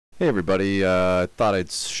Hey everybody, I thought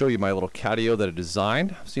I'd show you my little catio that I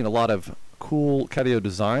designed. I've seen a lot of cool catio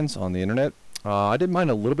designs on the internet. I did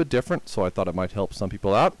mine a little bit different, so I thought it might help some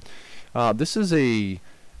people out. This is a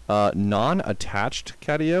non-attached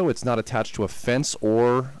catio. It's not attached to a fence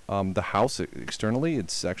or the house externally.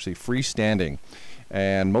 It's actually freestanding.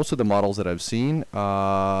 And most of the models that I've seen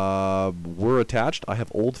were attached. I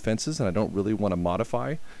have old fences and I don't really want to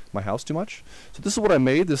modify my house too much. So this is what I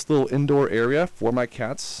made, this little indoor area for my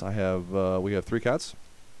cats. We have 3 cats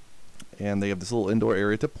and they have this little indoor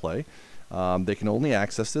area to play. They can only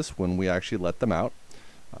access this when we actually let them out,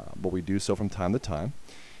 but we do so from time to time.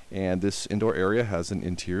 And this indoor area has an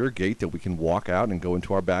interior gate that we can walk out and go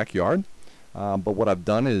into our backyard. But what I've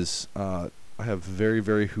done is I have very,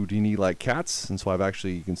 very Houdini-like cats, and so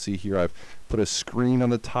you can see here I've put a screen on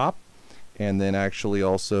the top, and then actually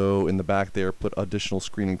also in the back there put additional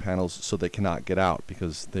screening panels so they cannot get out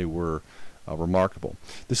because they were remarkable.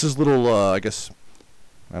 This is little, I guess,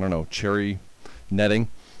 I don't know, cherry netting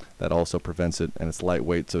that also prevents it, and it's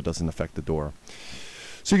lightweight so it doesn't affect the door.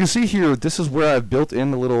 So you can see here, this is where I've built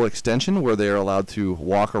in a little extension where they are allowed to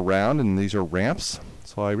walk around, and these are ramps.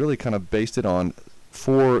 So I really kind of based it on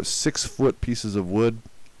 4 6-foot pieces of wood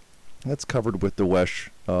that's covered with the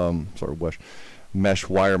mesh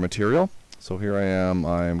wire material. So here I am.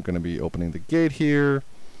 I'm going to be opening the gate here,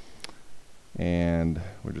 and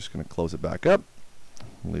we're just going to close it back up.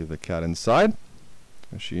 Leave the cat inside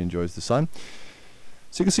as she enjoys the sun.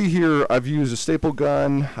 So you can see here I've used a staple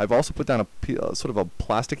gun. I've also put down a sort of a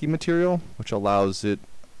plasticky material which allows it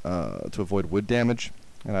to avoid wood damage.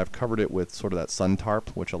 And I've covered it with sort of that sun tarp,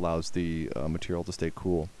 which allows the material to stay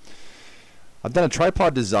cool. I've done a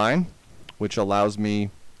tripod design, which allows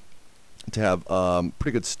me to have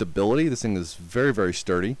pretty good stability. This thing is very, very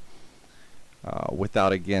sturdy,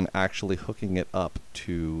 without, again, actually hooking it up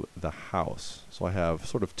to the house. So I have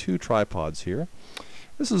sort of 2 tripods here.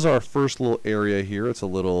 This is our first little area here. It's a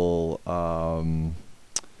little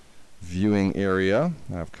viewing area.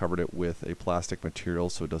 I've covered it with a plastic material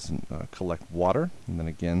so it doesn't collect water, and then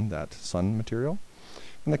again that sun material.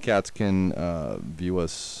 And the cats can view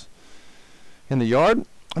us in the yard,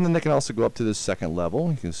 and then they can also go up to this second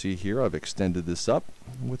level. You can see here I've extended this up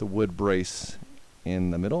with a wood brace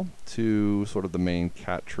in the middle to sort of the main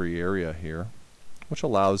cat tree area here, which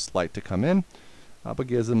allows light to come in but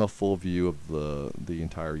gives them a full view of the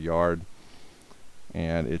entire yard,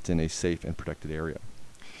 and it's in a safe and protected area.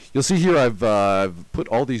 You'll see here I've put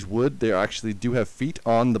all these wood. They actually do have feet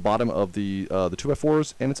on the bottom of the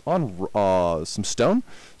 2x4s, and it's on some stone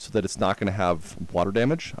so that it's not going to have water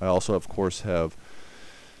damage. I also, of course, have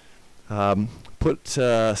put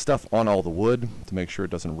stuff on all the wood to make sure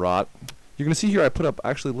it doesn't rot. You're going to see here I put up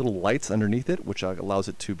actually little lights underneath it, which allows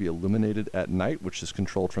it to be illuminated at night, which is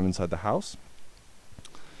controlled from inside the house.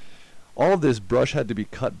 All of this brush had to be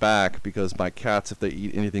cut back because my cats, if they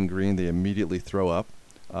eat anything green, they immediately throw up.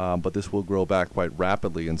 But this will grow back quite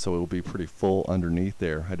rapidly, and so it will be pretty full underneath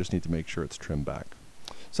there. I just need to make sure it's trimmed back.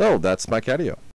 So that's my catio.